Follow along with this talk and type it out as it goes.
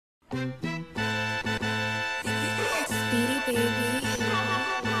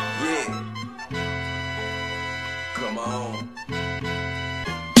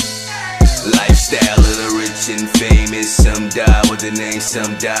rich and famous. Some die with the name,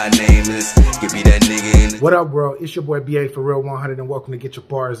 some die nameless. Give me that nigga in. What up, bro? It's your boy BA for Real 100, and welcome to Get Your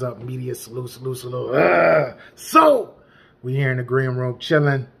Bars Up Media. Salute, salute, salute. So, we here in the green room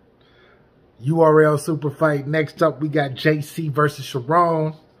chilling. URL Super Fight. Next up, we got JC versus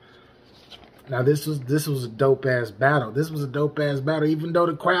Charron. Now, this was a dope-ass battle. This was a dope-ass battle, even though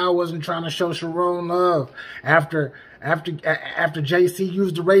the crowd wasn't trying to show Charron love. After JC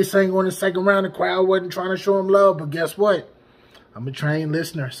used the race angle in the second round, the crowd wasn't trying to show him love. But guess what? I'm a trained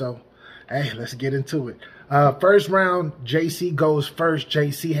listener, so, hey, let's get into it. First round, JC goes first.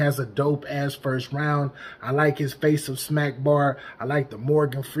 JC has a dope-ass first round. I like his Face of Smack bar. I like the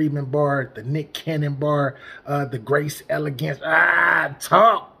Morgan Freeman bar, the Nick Cannon bar, the Grace Elegance.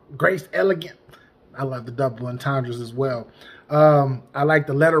 Grace Elegant. I love the double entendres as well. I like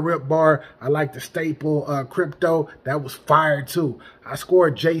the Let Her Rip bar. I like the staple Crypto. That was fire too. I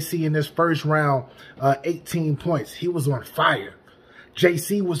scored JC in this first round 18 points. He was on fire.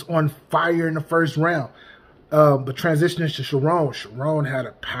 JC was on fire in the first round. But transitioning to Charron, Charron had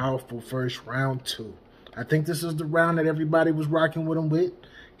a powerful first round too. I think this is the round that everybody was rocking with him with.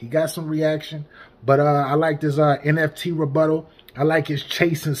 He got some reaction. But I like this NFT rebuttal. I like his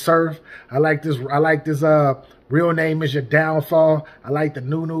chase and surf. I like this real name is your downfall. I like the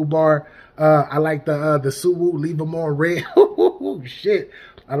Nunu bar. I like the Suwu, leave him on red. Shit.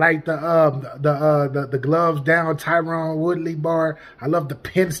 I like the gloves down Tyron Woodley bar. I love the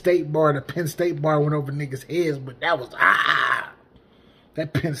Penn State bar. The Penn State bar went over niggas' heads, but that was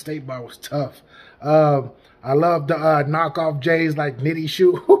that Penn State bar was tough. I love the knockoff J's like Nitty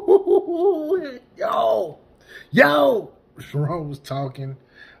Shoe. Yo, Charron was talking.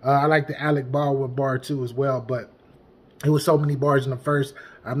 I like the Alec Baldwin bar too as well, but it was so many bars in the first.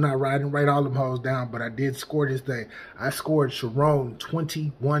 I'm not riding right all them hoes down, but I did score this thing. I scored Charron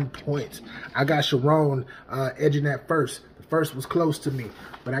 21 points. I got Charron edging that first. The first was close to me,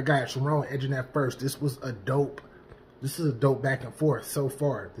 but I got Charron edging that first. This is a dope back and forth so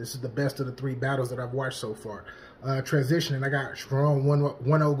far. This is the best of the three battles that I've watched so far. Transitioning, I got Charron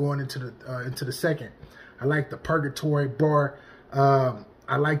 1-0 going into the second. I like the Purgatory bar.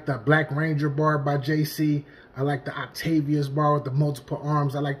 I like the Black Ranger bar by JC. I like the Octavius bar with the multiple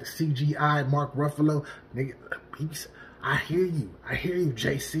arms. I like the CGI Mark Ruffalo. Nigga, I hear you. I hear you,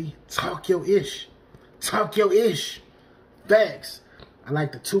 JC. Talk your ish. Talk your ish. Facts. I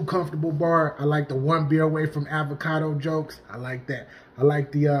like the Too Comfortable bar. I like the One Beer Away from Avocado jokes. I like that. I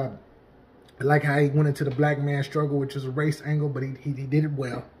like the I like how he went into the black man struggle, which is a race angle, but he did it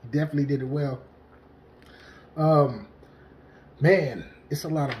well. He definitely did it well. Man, it's a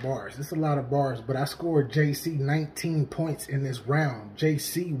lot of bars. It's a lot of bars, but I scored JC 19 points in this round.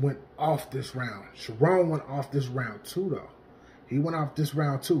 JC went off this round. Charron went off this round too, though. He went off this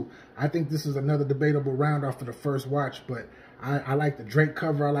round too. I think this is another debatable round off of the first watch, but I like the Drake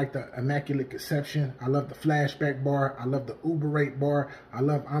cover. I like the Immaculate Conception. I love the Flashback bar. I love the Uber Rate bar. I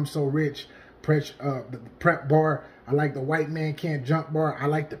love I'm So Rich, the Prep bar. I like the White Man Can't Jump bar. I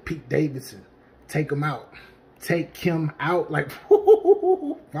like the Pete Davidson. Take him out. Take him out like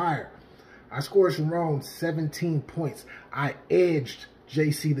fire. I scored Charron 17 points. I edged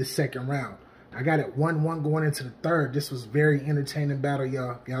JC the second round. I got it 1-1 going into the third. This was very entertaining battle,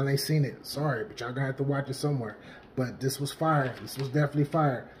 y'all. Y'all ain't seen it. Sorry, but y'all gonna have to watch it somewhere. But this was fire. This was definitely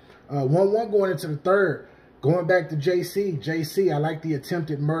fire. 1-1 going into the third. Going back to JC, I like the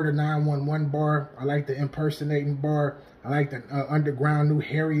Attempted Murder 911 bar. I like the Impersonating bar. I like the Underground New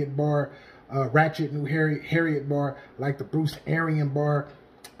Harriet bar. Ratchet New Harriet bar. I like the Bruce Arian bar.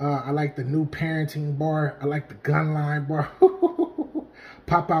 I like the New Parenting bar. I like the Gun Line bar.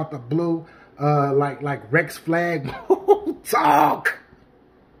 Pop Out the Blue. Like Rex Flag. Talk.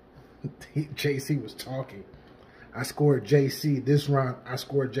 JC was talking. I scored JC this round. I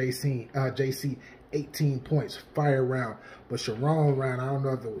scored JC 18 points. Fire round. But Charron round, I don't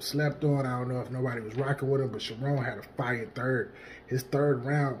know if it was slept on. I don't know if nobody was rocking with him. But Charron had a fire third. His third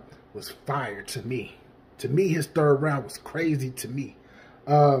round was fire to me. To me, his third round was crazy to me.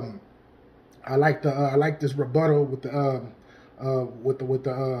 I like this rebuttal with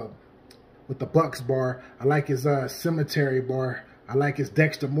the Bucks bar. I like his Cemetery bar. I like his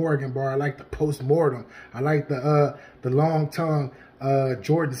Dexter Morgan bar. I like the Postmortem. I like the Long Tongue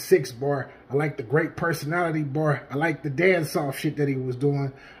Jordan 6 bar. I like the Great Personality bar. I like the dance off shit that he was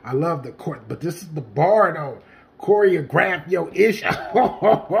doing. I love the court, but this is the bar though. Choreograph your ish. The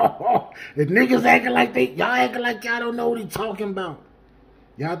niggas acting like y'all acting like y'all don't know what he talking about.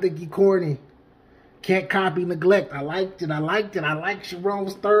 Y'all think he corny. Can't copy, neglect. I liked it. I liked it. I like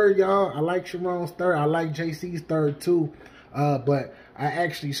Charron's third, y'all. I like Charron's third. I like JC's third too. But I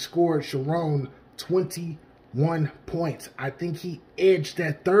actually scored Charron 20 1 point. I think he edged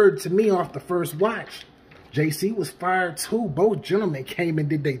that third to me off the first watch. JC was fired too. Both gentlemen came and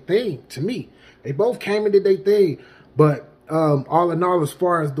did their thing to me. They both came and did their thing. But all in all, as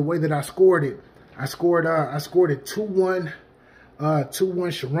far as the way that I scored it, I scored it 2-1, 2-1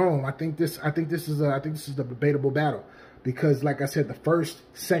 Charron. I think this is the debatable battle because, like I said, the first,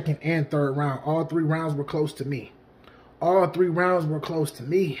 second, and third round, all 3 rounds were close to me. All 3 rounds were close to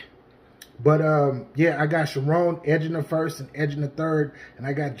me. But yeah, I got Charron edging the first and edging the third, and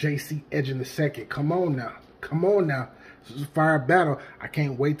I got JC edging the second. Come on now, come on now. This is a fire battle. I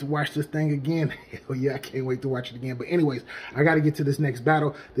can't wait to watch this thing again. Hell yeah, I can't wait to watch it again. But anyways, I got to get to this next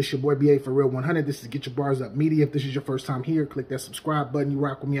battle. This is your boy BA for Real 100. This is Get Your Bars Up Media. If this is your first time here, click that subscribe button. You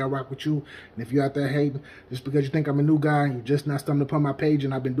rock with me, I rock with you. And if you're out there hating, just because you think I'm a new guy and you're just not stumbling upon my page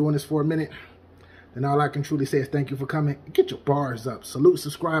and I've been doing this for a minute, then all I can truly say is thank you for coming. Get your bars up. Salute,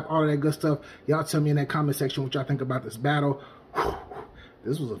 subscribe, all of that good stuff. Y'all tell me in that comment section what y'all think about this battle. Whew.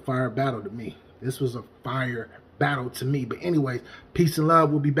 This was a fire battle to me. This was a fire battle to me. But anyways, peace and love.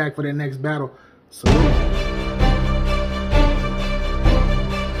 We'll be back for that next battle. Salute. Yeah,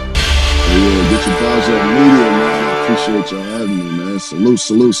 Get Your Bars Up Media, man. I appreciate y'all having me, man. Salute,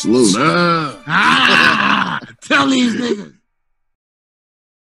 salute, salute. Tell these niggas.